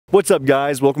What's up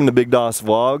guys, welcome to Big Doss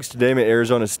Vlogs. Today I'm at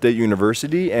Arizona State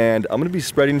University and I'm gonna be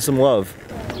spreading some love.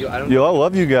 Yo, I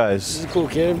love you guys. This is a cool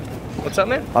kid. What's up,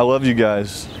 man? I love you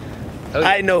guys.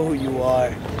 I know who you are.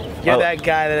 You're that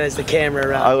guy that has the camera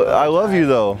around. I love you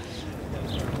though.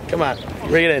 Come on,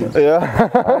 bring it in. Yeah.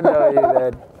 I know you,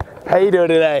 man. How you doing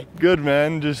today? Good,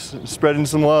 man. Just spreading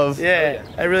some love. Yeah,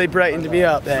 that really brightened me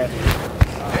up there.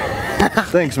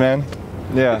 Thanks, man.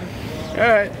 Yeah. All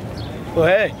right. Well,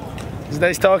 hey, it's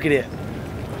nice talking to you.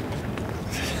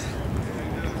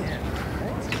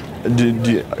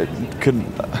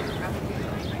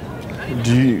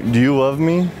 Do you love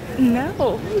me?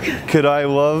 No. Could I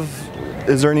love?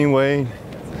 Is there any way?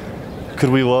 Could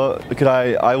we love? Could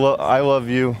I love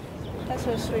you. That's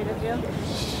so sweet of you.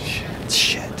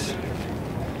 Shit.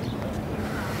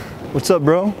 What's up,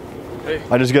 bro? Hey.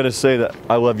 I just gotta say that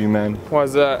I love you, man. Why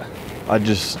is that?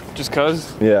 Just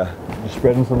cuz? Yeah. Just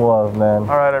spreading some love, man.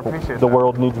 Alright, I appreciate that. The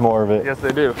world needs more of it. Yes,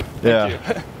 they do.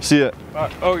 Yeah. See ya.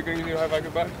 Oh, you're gonna give me a high five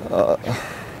goodbye?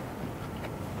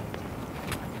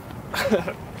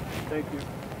 Thank you.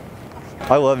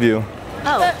 I love you.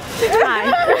 Oh, hi.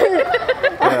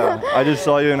 Yeah. I just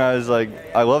saw you and I was like,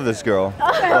 I love this girl.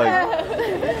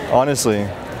 Like, honestly.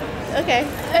 Okay.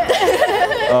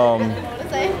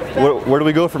 Where do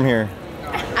we go from here?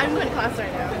 I'm going to class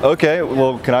right now. Okay,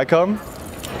 well, can I come?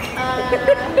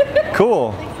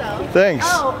 Cool. I think so. Thanks.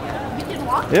 Oh, we can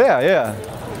walk? Yeah.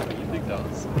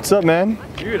 What's up, man?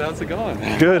 Dude, how's it going?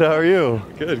 Good, how are you?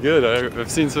 Good. I've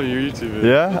seen some of your YouTube videos.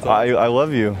 Yeah? I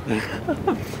love you. I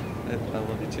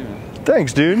love you too, man.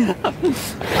 Thanks, dude.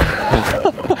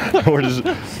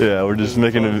 we're just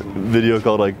making a video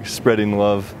called like spreading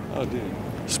love. Oh, dude.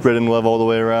 Spreading love all the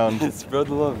way around. Spread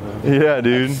the love, man. Yeah,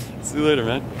 dude. See you later,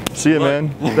 man. See ya, man.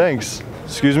 Thanks.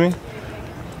 Excuse me?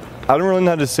 I don't really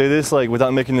know how to say this like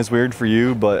without making this weird for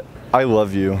you, but I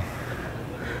love you.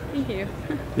 Thank you.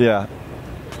 Yeah.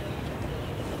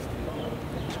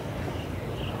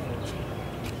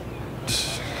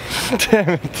 Damn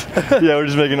it. Yeah, we're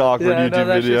just making an awkward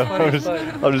YouTube video.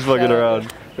 I'm just fucking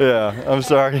around. Yeah, I'm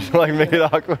sorry to like make it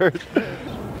awkward.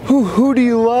 Who do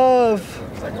you love?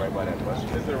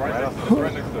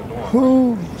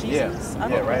 Who? Yeah,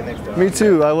 right next to. Me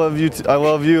too. I love you. I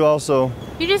love you also.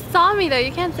 You just saw me though.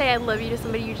 You can't say I love you to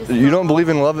somebody you just You saw. don't believe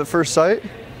in love at first sight?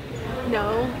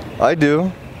 No. I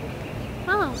do.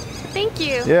 Oh, thank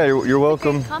you. Yeah, you're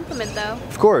welcome. That's a compliment though.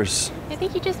 Of course. I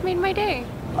think you just made my day.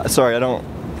 Sorry, I don't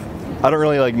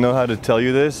really like know how to tell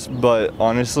you this, but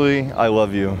honestly, I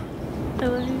love you. I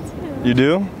love you too. You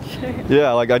do? Sure.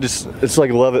 Yeah, like it's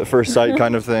like love at first sight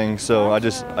kind of thing. So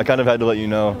Awesome. I kind of had to let you I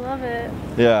know. love it.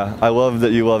 Yeah, I love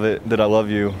that you love it, that I love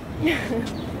you.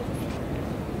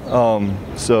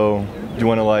 So do you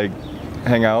want to like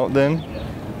hang out then?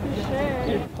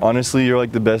 Sure. Honestly, you're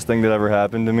like the best thing that ever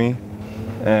happened to me.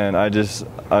 And I just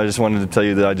wanted to tell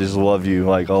you that I just love you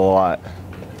like a lot.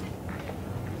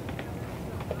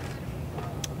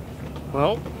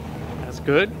 Well, that's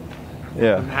good.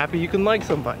 Yeah. I'm happy you can like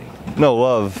somebody. No,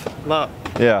 love. Love.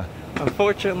 Yeah.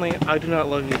 Unfortunately, I do not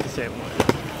love you the same way.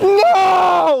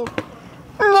 No!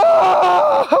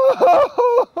 No!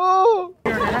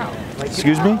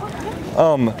 Excuse me?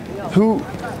 Who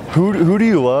do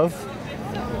you love?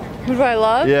 Who do I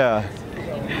love? Yeah.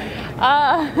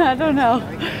 I don't know.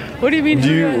 What do you mean?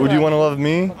 Would you want to love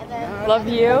me? Love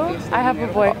you? I have a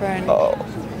boyfriend.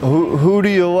 Who do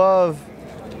you love?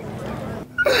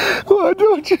 Why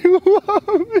don't you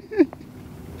love me?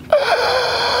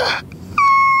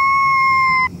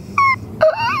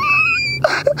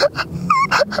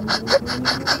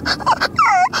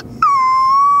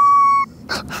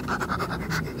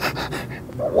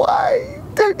 Why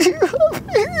don't you love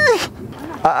me?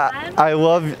 I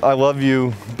love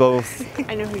you both.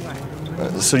 I know who you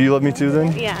are. So you love me too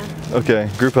then? Yeah. Okay,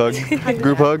 group hug.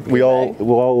 Group hug. We'll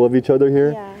all love each other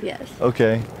here? Yeah. Yes.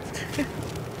 Okay.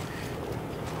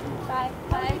 Bye.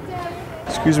 Bye.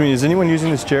 Excuse me, is anyone using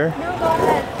this chair? No, go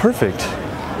ahead. Perfect.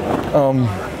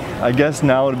 I guess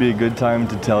now would be a good time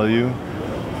to tell you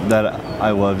that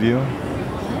I love you.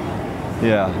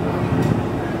 Yeah.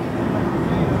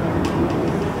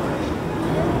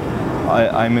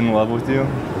 I'm in love with you.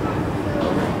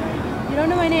 You don't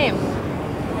know my name.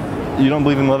 You don't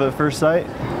believe in love at first sight?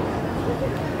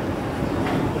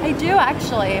 I do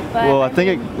actually, but Well, I think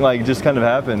it like just kind of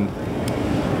happened.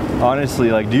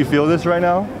 Honestly, like, do you feel this right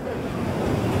now?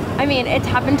 I mean, it's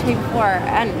happened to me before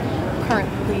and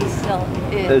currently still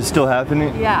is. It's still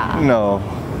happening? Yeah. No.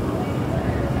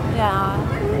 Yeah.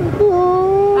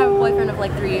 I have a boyfriend of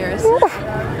like 3 years.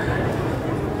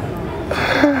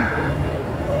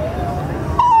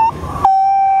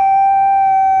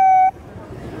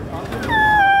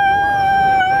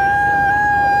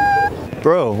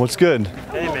 Bro, what's good?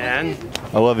 Hey, man.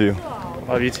 I love you.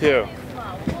 Love you too.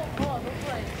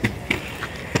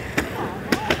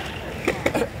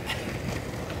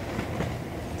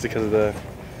 Is it because of the...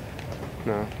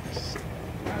 No,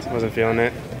 just wasn't feeling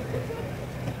it.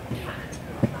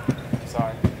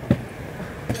 Sorry.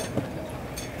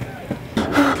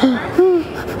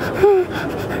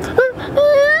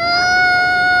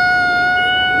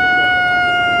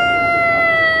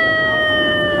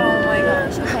 Oh my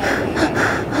gosh.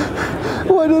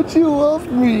 Okay. Why don't you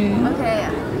love me?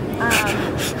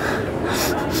 Okay.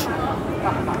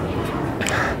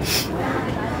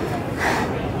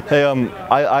 Hey,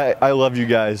 I love you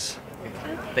guys.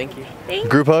 Thank you. Thank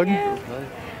Group hug? you.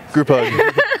 Group hug.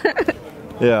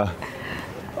 Yeah.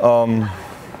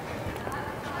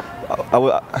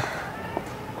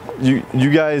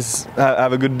 You guys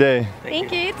have a good day.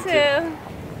 Thank you too.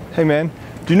 Hey man,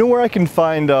 do you know where I can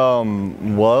find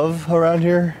love around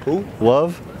here? Who?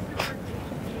 Love?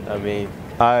 I mean,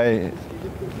 I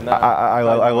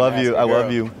love you. I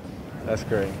love you. that's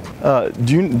great.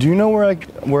 Do you know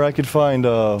where I could find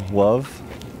love?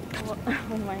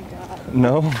 Oh my god.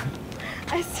 No.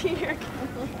 I see your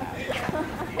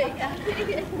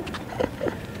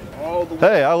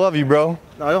Hey, I love you, bro.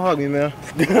 No, don't hug me, man.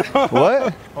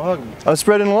 What? Don't hug me. I'm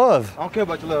spreading love. I don't care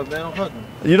about your love, man. Don't hug me.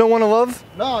 You don't want to love?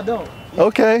 No, I don't.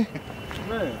 Okay.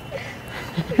 Man.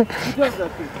 Who does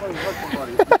that thing? Somebody hug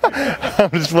somebody.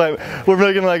 I'm just playing. We're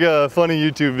making like a funny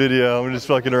YouTube video. I'm just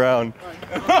fucking around.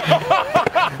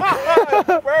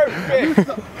 Perfect.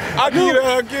 I'll give you a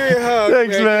hug. Give you a hug.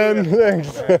 Thanks, man.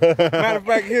 Thanks. Matter of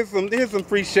fact, here's some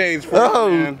free shades for you, Oh,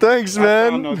 man. thanks, I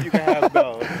don't know man. if you can have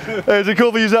those. Hey, is it cool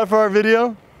if we use that for our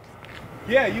video?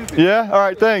 Yeah, use it. Yeah? All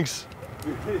right, thanks.